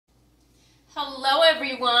Hello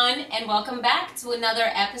everyone and welcome back to another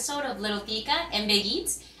episode of Little Tica and Big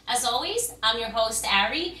Eats. As always, I'm your host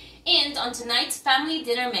Ari, and on tonight's family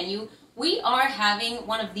dinner menu, we are having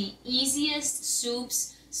one of the easiest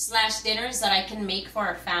soups / dinners that I can make for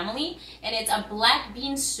our family, and it's a black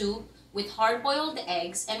bean soup with hard-boiled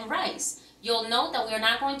eggs and rice. You'll note that we're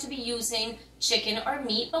not going to be using chicken or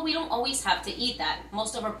meat, but we don't always have to eat that.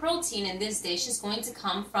 Most of our protein in this dish is going to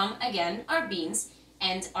come from, again, our beans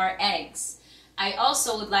and our eggs. I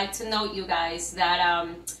also would like to note, you guys, that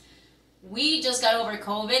we just got over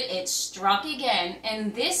COVID. It struck again,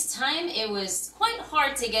 and this time it was quite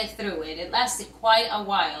hard to get through it. It lasted quite a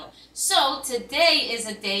while. So today is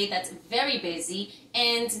a day that's very busy,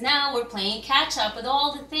 and now we're playing catch up with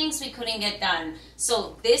all the things we couldn't get done.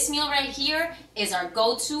 So this meal right here is our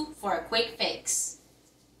go-to for a quick fix.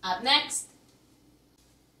 Up next.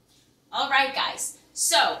 Alright guys,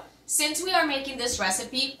 so since we are making this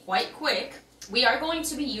recipe quite quick, we are going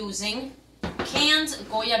to be using canned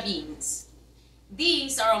Goya beans.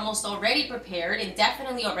 These are almost already prepared and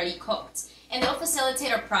definitely already cooked, and they'll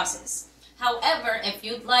facilitate our process. However, if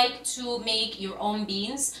you'd like to make your own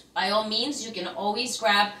beans, by all means, you can always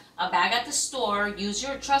grab a bag at the store, use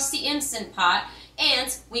your trusty Instant Pot,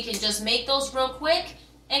 and we can just make those real quick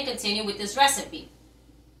and continue with this recipe.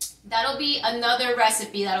 That'll be another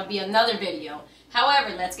recipe, that'll be another video.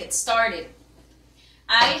 However, let's get started.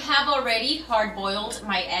 I have already hard-boiled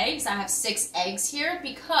my eggs. I have 6 eggs here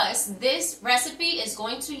because this recipe is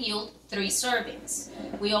going to yield 3 servings.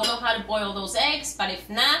 We all know how to boil those eggs, but if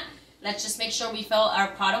not, let's just make sure we fill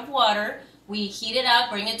our pot of water. We heat it up,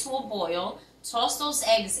 bring it to a boil, toss those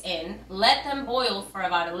eggs in, let them boil for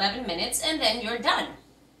about 11 minutes, and then you're done.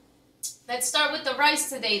 Let's start with the rice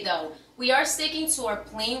today though. We are sticking to our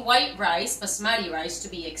plain white rice, basmati rice to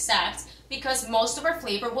be exact, because most of our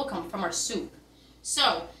flavor will come from our soup.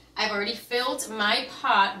 So, I've already filled my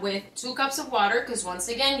pot with 2 cups of water because once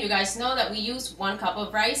again, you guys know that we use 1 cup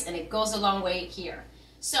of rice and it goes a long way here.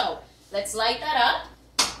 So, let's light that up.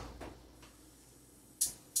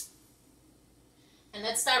 And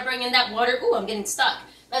let's start bringing that water, ooh, I'm getting stuck.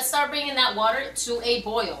 Let's start bringing that water to a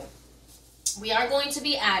boil. We are going to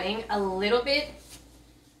be adding a little bit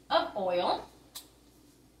of oil.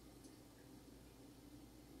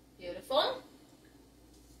 Beautiful.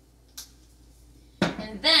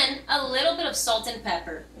 And then a little bit of salt and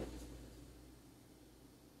pepper.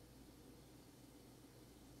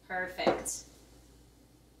 Perfect.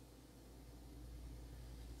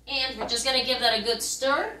 And we're just going to give that a good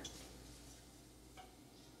stir.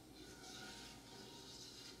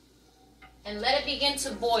 And let it begin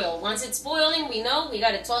to boil. Once it's boiling, we know we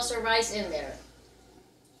got to toss our rice in there.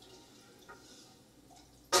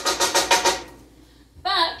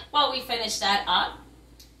 But while we finish that up,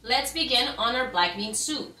 let's begin on our black bean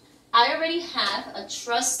soup. I already have a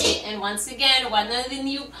trusty, and once again, one of the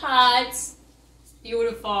new pots.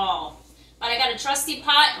 Beautiful. But I got a trusty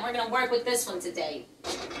pot, and we're going to work with this one today.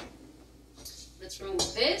 Let's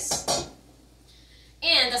remove this.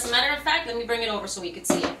 And as a matter of fact, let me bring it over so we can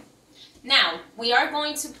see it. Now, we are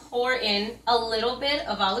going to pour in a little bit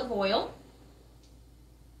of olive oil.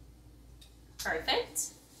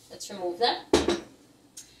 Perfect. Let's remove that.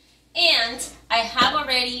 And I have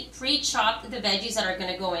already pre-chopped the veggies that are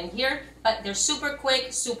going to go in here, but they're super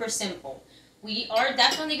quick, super simple. We are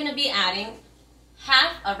definitely going to be adding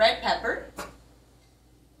half a red pepper.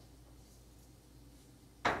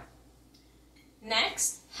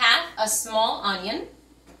 Next, half a small onion.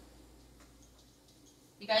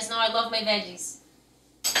 You guys know I love my veggies.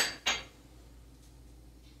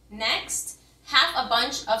 Next, half a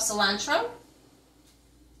bunch of cilantro.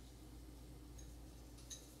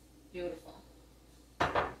 Beautiful.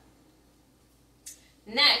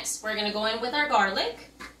 Next, we're going to go in with our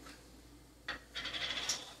garlic.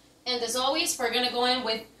 And as always, we're going to go in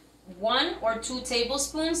with 1 or 2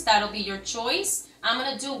 tablespoons. That'll be your choice. I'm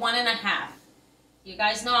going to do 1.5. You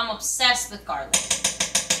guys know I'm obsessed with garlic.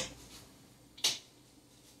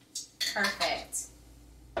 Perfect.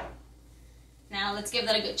 Now let's give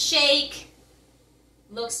that a good shake.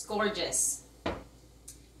 Looks gorgeous.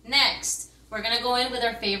 Next, we're going to go in with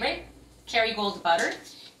our favorite Kerrygold butter.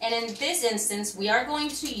 And in this instance, we are going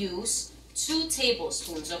to use 2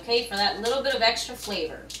 tablespoons, okay, for that little bit of extra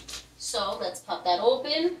flavor. So let's pop that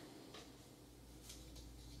open.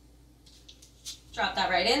 Drop that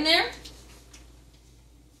right in there.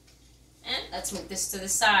 And let's move this to the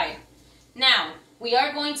side. Now, we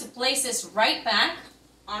are going to place this right back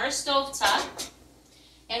on our stove top.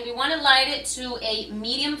 And we want to light it to a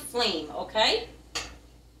medium flame, okay?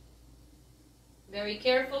 Very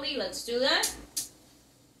carefully, let's do that.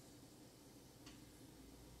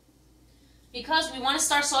 because we want to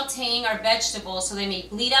start sauteing our vegetables so they may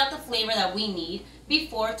bleed out the flavor that we need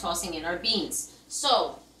before tossing in our beans.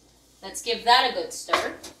 So let's give that a good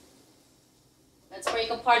stir. Let's break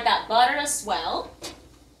apart that butter as well.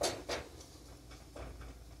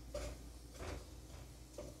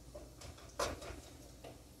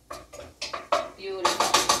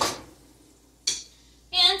 Beautiful.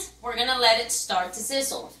 And we're going to let it start to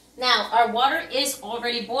sizzle. Now, our water is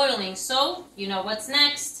already boiling, so you know what's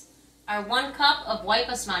next. Our 1 cup of white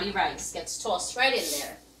basmati rice gets tossed right in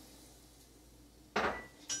there.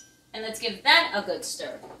 And let's give that a good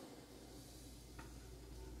stir.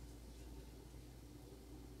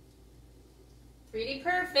 Pretty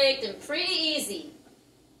perfect and pretty easy.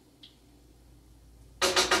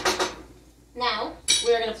 Now,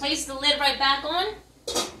 we're going to place the lid right back on,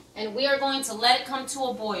 and we are going to let it come to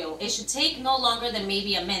a boil. It should take no longer than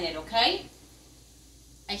maybe a minute, okay?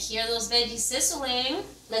 I hear those veggies sizzling.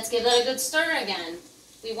 Let's give that a good stir again.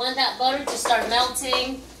 We want that butter to start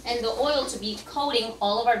melting and the oil to be coating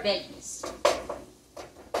all of our veggies.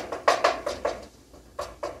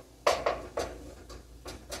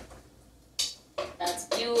 That's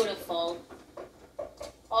beautiful.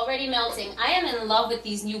 Already melting. I am in love with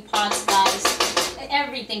these new pots, guys.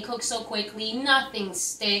 Everything cooks so quickly. Nothing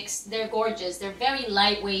sticks. They're gorgeous. They're very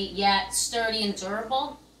lightweight yet sturdy and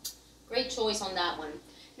durable. Great choice on that one.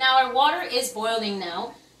 Now our water is boiling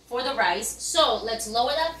now for the rice. So let's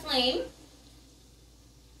lower that flame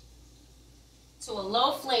to a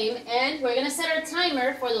low flame, and we're going to set our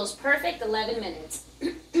timer for those perfect 11 minutes.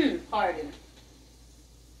 Pardon.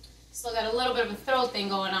 Still got a little bit of a throat thing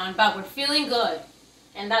going on, but we're feeling good.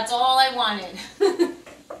 And that's all I wanted.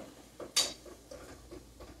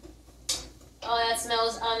 Oh, that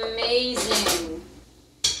smells amazing.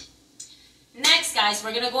 Next, guys,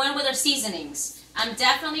 we're going to go in with our seasonings. I'm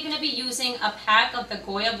definitely going to be using a pack of the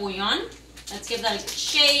Goya bouillon. Let's give that a good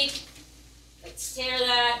shake. Let's stir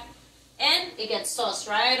that. And it gets tossed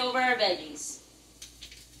right over our veggies.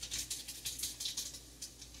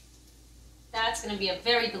 That's going to be a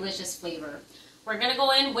very delicious flavor. We're going to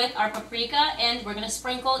go in with our paprika, and we're going to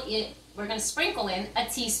sprinkle in a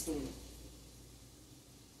teaspoon.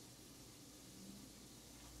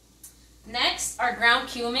 Next, our ground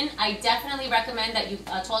cumin. I definitely recommend that you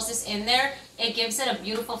toss this in there. It gives it a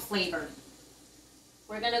beautiful flavor.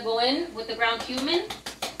 We're going to go in with the ground cumin,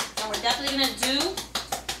 and we're definitely going to do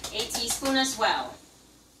a teaspoon as well.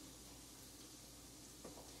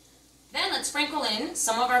 Then let's sprinkle in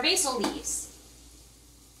some of our basil leaves.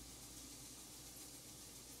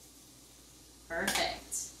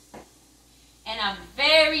 Perfect. And a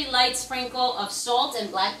very light sprinkle of salt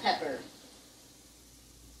and black pepper.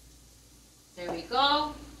 There we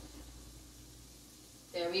go.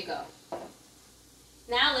 There we go.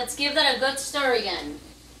 Now let's give that a good stir again.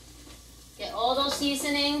 Get all those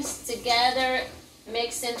seasonings together,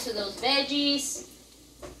 mix into those veggies.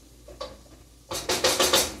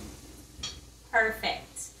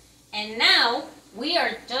 Perfect. And now we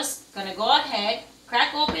are just going to go ahead,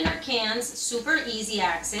 crack open our cans, super easy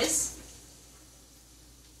access.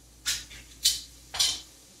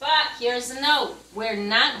 But here's a note, we're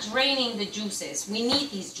not draining the juices. We need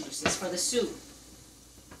these juices for the soup.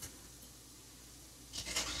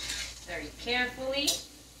 Very carefully,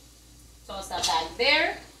 toss that back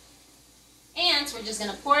there. And we're just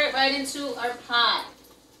going to pour it right into our pot.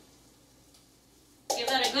 Give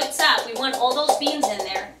that a good tap. We want all those beans in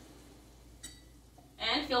there.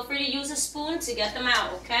 And feel free to use a spoon to get them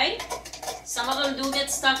out, okay? Some of them do get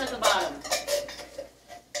stuck at the bottom.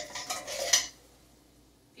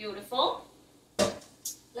 Beautiful.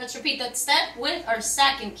 Let's repeat that step with our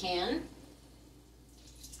second can.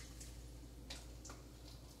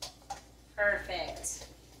 Perfect.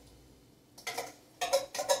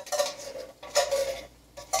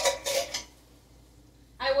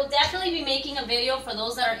 I will definitely be making a video for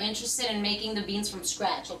those that are interested in making the beans from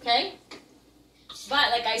scratch, okay? But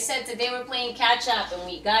like I said, today we're playing catch up and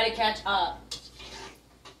we gotta catch up.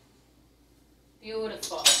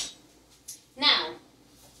 Beautiful. Now,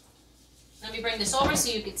 let me bring this over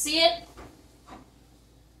so you can see it.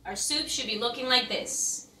 Our soup should be looking like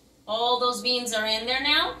this. All those beans are in there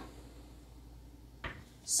now.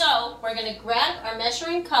 So, we're going to grab our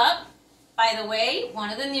measuring cup. By the way, one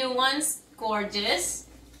of the new ones, gorgeous.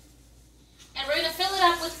 And we're going to fill it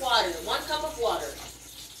up with water, 1 cup of water.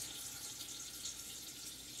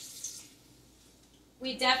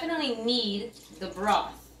 We definitely need the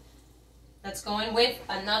broth. Let's go in with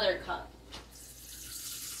another cup.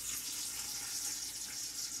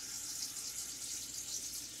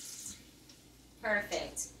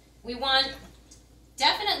 Perfect. We want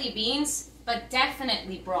definitely beans, but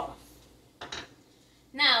definitely broth.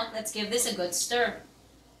 Now, let's give this a good stir.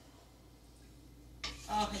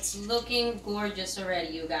 Oh, it's looking gorgeous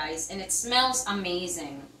already, you guys, and it smells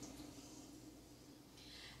amazing.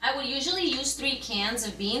 I would usually use 3 cans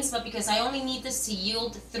of beans, but because I only need this to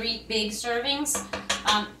yield 3 big servings,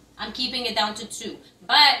 I'm keeping it down to 2.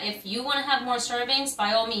 But if you want to have more servings,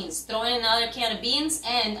 by all means, throw in another can of beans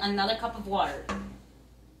and another cup of water.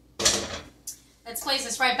 Let's place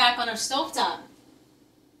this right back on our stovetop.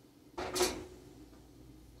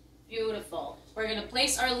 Beautiful. We're going to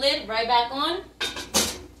place our lid right back on.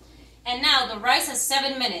 And now the rice has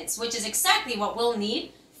 7 minutes, which is exactly what we'll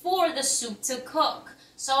need for the soup to cook.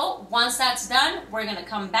 So once that's done, we're going to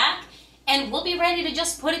come back and we'll be ready to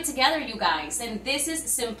just put it together, you guys. And this is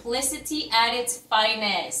simplicity at its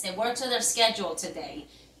finest. It worked to their schedule today.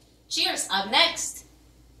 Cheers. Up next.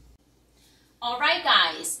 All right,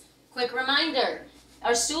 guys. Quick reminder.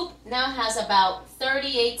 Our soup now has about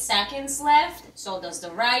 38 seconds left. So does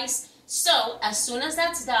the rice. So as soon as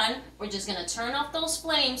that's done, we're just going to turn off those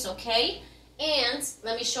flames, okay? And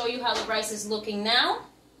let me show you how the rice is looking now.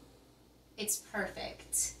 It's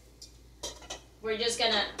perfect. We're just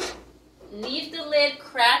going to leave the lid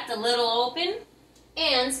cracked a little open.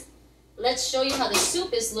 And let's show you how the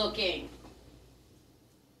soup is looking.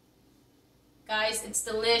 Guys, it's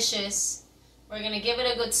delicious. We're going to give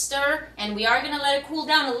it a good stir. And we are going to let it cool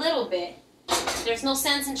down a little bit. There's no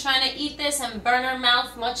sense in trying to eat this and burn our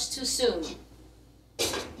mouth much too soon.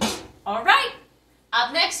 All right,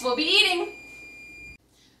 up next we'll be eating.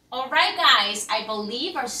 All right, guys, I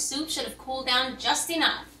believe our soup should have cooled down just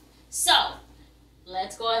enough. So,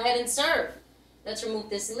 let's go ahead and serve. Let's remove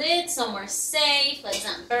this lid somewhere safe. Let's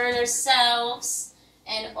not burn ourselves.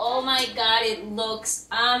 And oh my God, it looks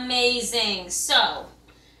amazing. So,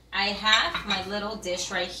 I have my little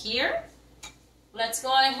dish right here. Let's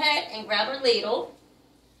go ahead and grab our ladle,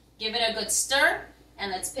 give it a good stir,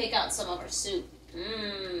 and let's pick out some of our soup.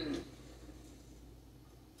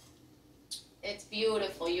 It's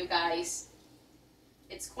beautiful, you guys.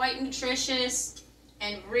 It's quite nutritious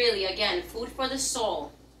and really, again, food for the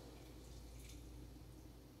soul.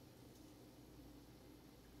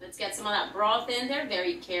 Let's get some of that broth in there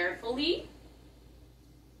very carefully.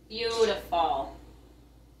 Beautiful.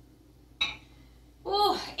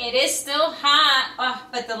 Ooh, it is still hot,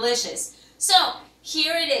 but delicious. So,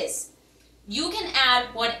 here it is. You can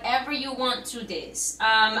add whatever you want to this.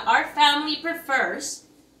 Our family prefers,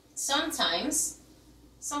 sometimes,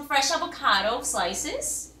 some fresh avocado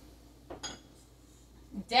slices.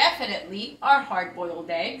 Definitely our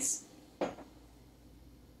hard-boiled eggs.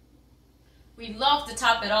 We love to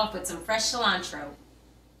top it off with some fresh cilantro.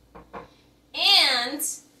 And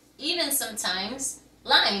even sometimes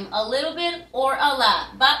lime, a little bit or a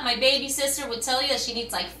lot. But my baby sister would tell you that she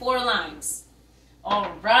needs like 4 limes.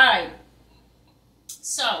 All right.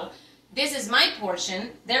 So this is my portion.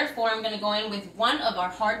 Therefore, I'm going to go in with 1 of our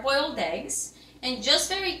hard-boiled eggs. And just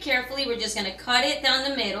very carefully, we're just going to cut it down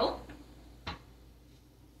the middle.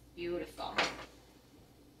 Beautiful.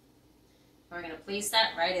 We're going to place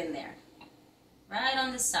that right in there. Right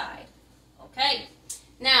on the side. Okay.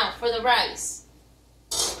 Now, for the rice.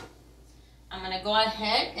 I'm going to go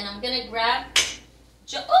ahead and I'm going to grab,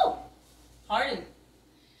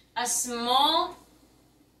 a small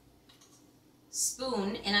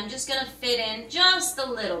spoon, and I'm just going to fit in just a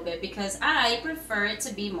little bit because I prefer it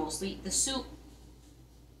to be mostly the soup.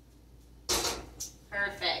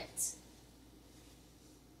 Perfect.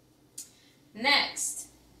 Next,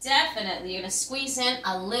 definitely you're going to squeeze in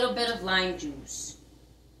a little bit of lime juice.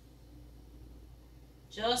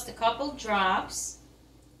 Just a couple drops.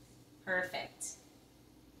 Perfect.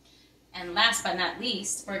 And last but not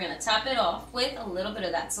least, we're going to top it off with a little bit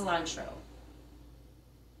of that cilantro.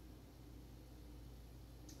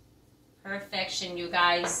 Perfection, you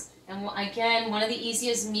guys. And again, one of the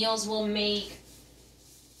easiest meals we'll make.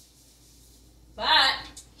 But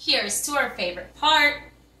here's to our favorite part.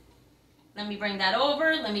 Let me bring that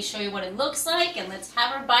over. Let me show you what it looks like, and let's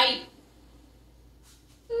have our bite.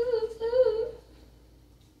 Ooh, ooh.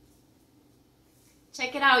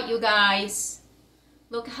 Check it out, you guys.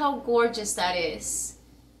 Look how gorgeous that is.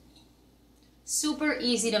 Super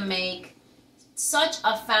easy to make. Such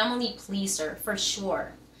a family pleaser, for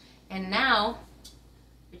sure. And now,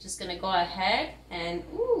 we're just going to go ahead and,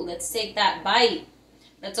 ooh, let's take that bite.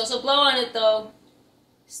 Let's also blow on it, though.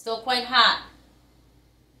 Still quite hot.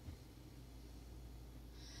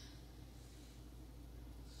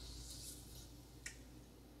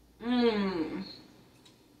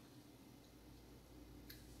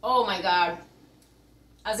 Oh my God.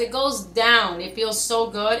 As it goes down, it feels so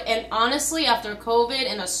good. And honestly, after COVID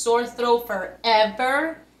and a sore throat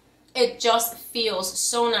forever, it just feels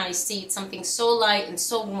so nice to eat something so light and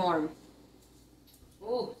so warm.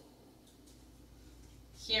 Ooh.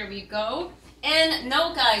 Here we go. And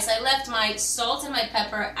no, guys, I left my salt and my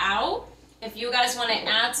pepper out. If you guys want to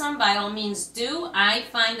add some, by all means do. I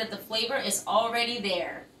find that the flavor is already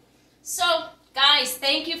there. So, guys,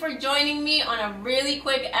 thank you for joining me on a really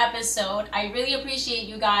quick episode. I really appreciate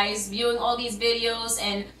you guys viewing all these videos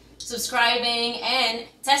and subscribing and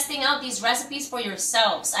testing out these recipes for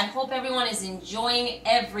yourselves. I hope everyone is enjoying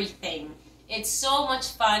everything. It's so much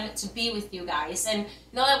fun to be with you guys and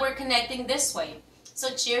know that we're connecting this way. So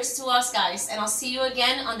cheers to us, guys, and I'll see you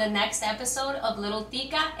again on the next episode of Little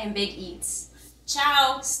Tica and Big Eats.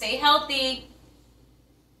 Ciao! Stay healthy!